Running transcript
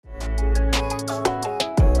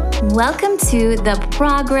Welcome to the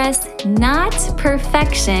Progress, Not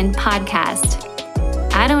Perfection podcast.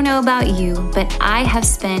 I don't know about you, but I have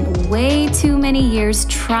spent way too many years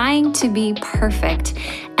trying to be perfect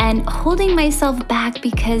and holding myself back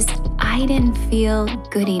because I didn't feel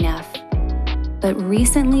good enough. But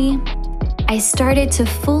recently, I started to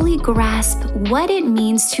fully grasp what it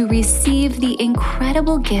means to receive the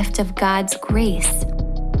incredible gift of God's grace.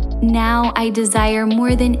 Now I desire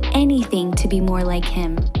more than anything to be more like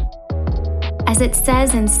Him. As it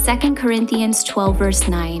says in 2 Corinthians 12, verse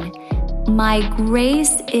 9, "My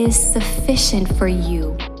grace is sufficient for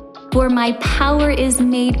you, for my power is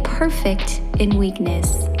made perfect in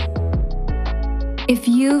weakness." If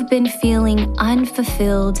you've been feeling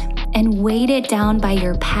unfulfilled and weighted down by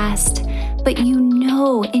your past, but you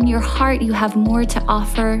know in your heart you have more to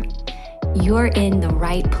offer, you're in the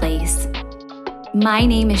right place. My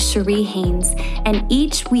name is Cherie Haynes, and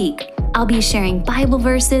each week I'll be sharing Bible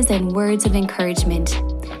verses and words of encouragement.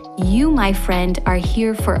 You, my friend, are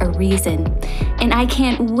here for a reason, and I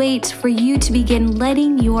can't wait for you to begin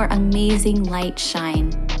letting your amazing light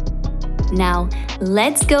shine. Now,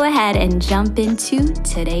 let's go ahead and jump into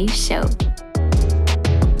today's show.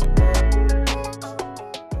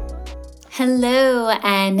 Hello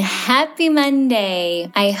and happy Monday.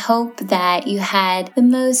 I hope that you had the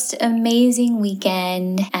most amazing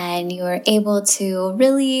weekend and you were able to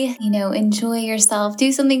really, enjoy yourself,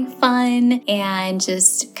 do something fun and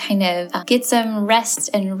just kind of get some rest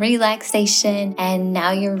and relaxation. And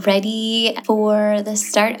now you're ready for the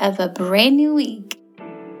start of a brand new week.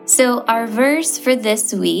 So our verse for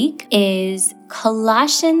this week is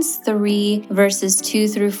Colossians 3, verses 2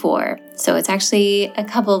 through 4. So it's actually a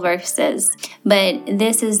couple verses, but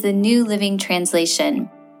this is the New Living Translation.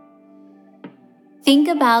 Think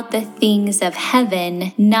about the things of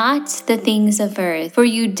heaven, not the things of earth. For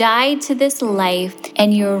you died to this life,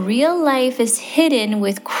 and your real life is hidden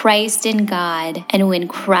with Christ in God. And when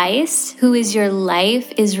Christ, who is your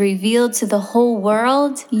life, is revealed to the whole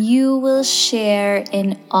world, you will share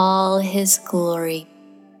in all His glory.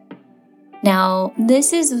 Now,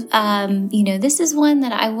 this is one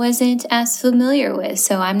that I wasn't as familiar with,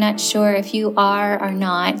 so I'm not sure if you are or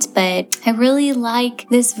not, but I really like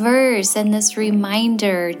this verse and this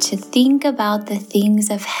reminder to think about the things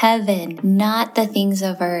of heaven, not the things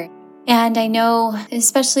of earth. And I know,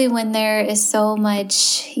 especially when there is so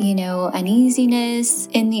much, uneasiness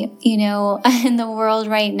in the, in the world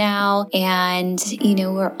right now. And,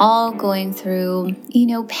 we're all going through,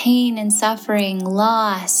 pain and suffering,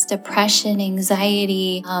 loss, depression,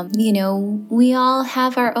 anxiety. We all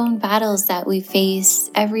have our own battles that we face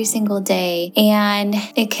every single day. And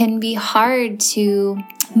it can be hard to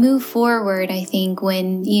move forward, I think,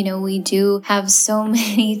 when, we do have so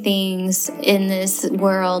many things in this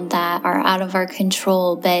world that are out of our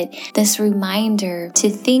control. But this reminder to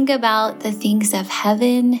think about the things of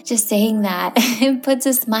heaven, just saying that, it puts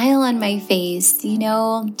a smile on my face.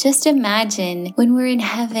 Just imagine when we're in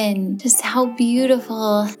heaven, just how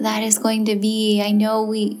beautiful that is going to be. I know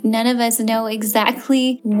none of us know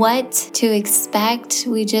exactly what to expect.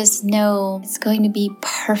 We just know it's going to be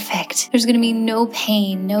perfect. There's going to be no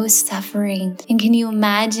pain, no suffering. And can you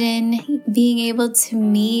imagine being able to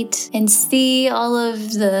meet and see all of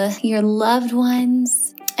your loved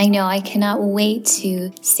ones? I know I cannot wait to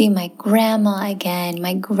see my grandma again,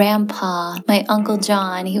 my grandpa, my Uncle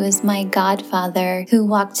John. He was my godfather who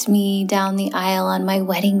walked me down the aisle on my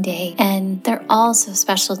wedding day. And they're all so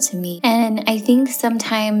special to me. And I think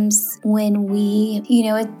sometimes when we,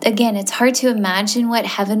 it's hard to imagine what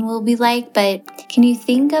heaven will be like, but can you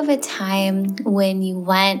think of a time when you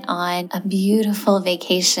went on a beautiful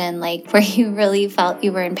vacation, like where you really felt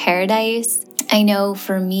you were in paradise? I know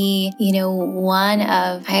for me, one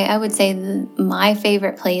of, I would say my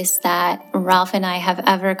favorite place that Ralph and I have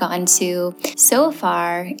ever gone to so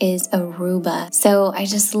far is Aruba. So I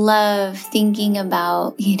just love thinking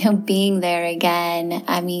about, being there again.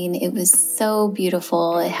 I mean, it was so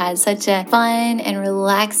beautiful. It had such a fun and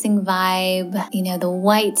relaxing vibe. The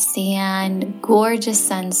white sand, gorgeous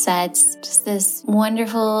sunsets, just this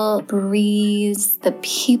wonderful breeze. The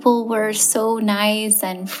people were so nice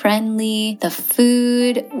and friendly. The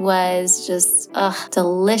food was just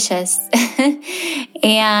delicious.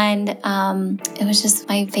 And it was just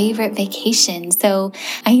my favorite vacation. So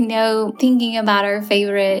I know thinking about our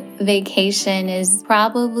favorite vacation is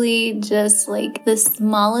probably just like the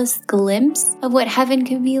smallest glimpse of what heaven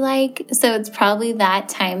could be like. So it's probably that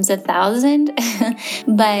times 1,000.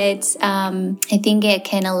 But I think it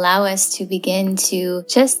can allow us to begin to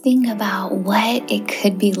just think about what it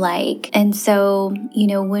could be like. And so,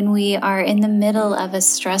 when we are in the middle of a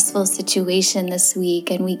stressful situation this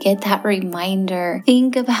week and we get that reminder,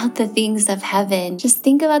 think about the things of heaven. Just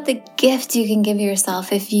think about the gift you can give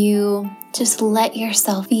yourself if you just let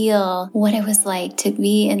yourself feel what it was like to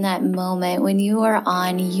be in that moment when you were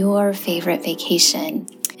on your favorite vacation.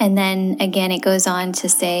 And then again, it goes on to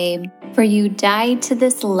say, for you died to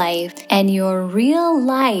this life, and your real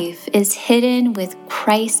life is hidden with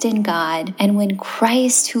Christ in God. And when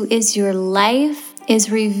Christ, who is your life, is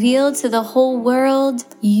revealed to the whole world,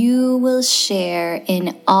 you will share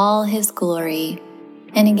in all his glory.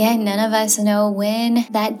 And again, none of us know when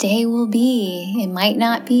that day will be. It might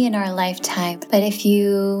not be in our lifetime. But if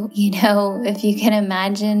if you can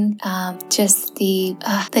imagine just the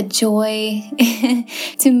joy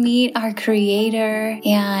to meet our Creator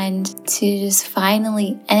and to just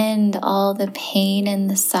finally end all the pain and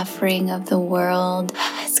the suffering of the world,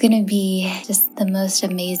 it's going to be just the most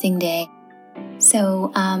amazing day.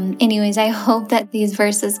 So anyways, I hope that these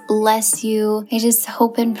verses bless you. I just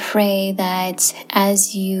hope and pray that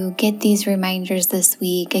as you get these reminders this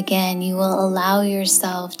week, again, you will allow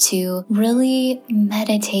yourself to really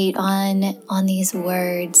meditate on these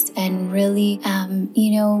words and really,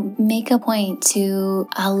 make a point to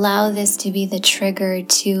allow this to be the trigger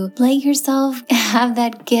to let yourself have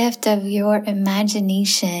that gift of your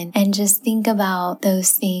imagination and just think about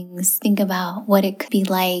those things. Think about what it could be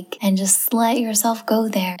like and just let yourself go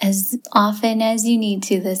there as often as you need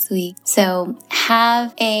to this week. So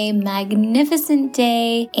have a magnificent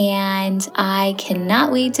day, and I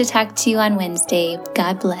cannot wait to talk to you on Wednesday.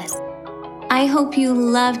 God bless. I hope you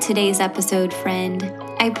loved today's episode, friend.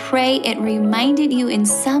 I pray it reminded you in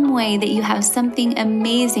some way that you have something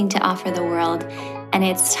amazing to offer the world, and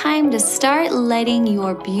it's time to start letting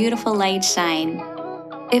your beautiful light shine.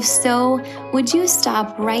 If so, would you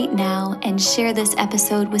stop right now and share this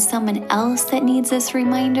episode with someone else that needs this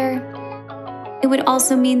reminder? It would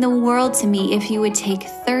also mean the world to me if you would take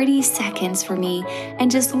 30 seconds for me and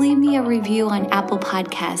just leave me a review on Apple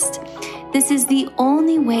Podcast. This is the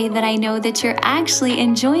only way that I know that you're actually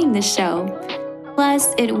enjoying the show.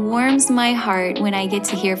 Plus, it warms my heart when I get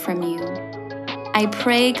to hear from you. I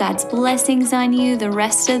pray God's blessings on you the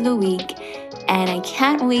rest of the week, and I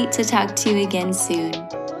can't wait to talk to you again soon.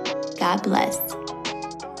 God bless.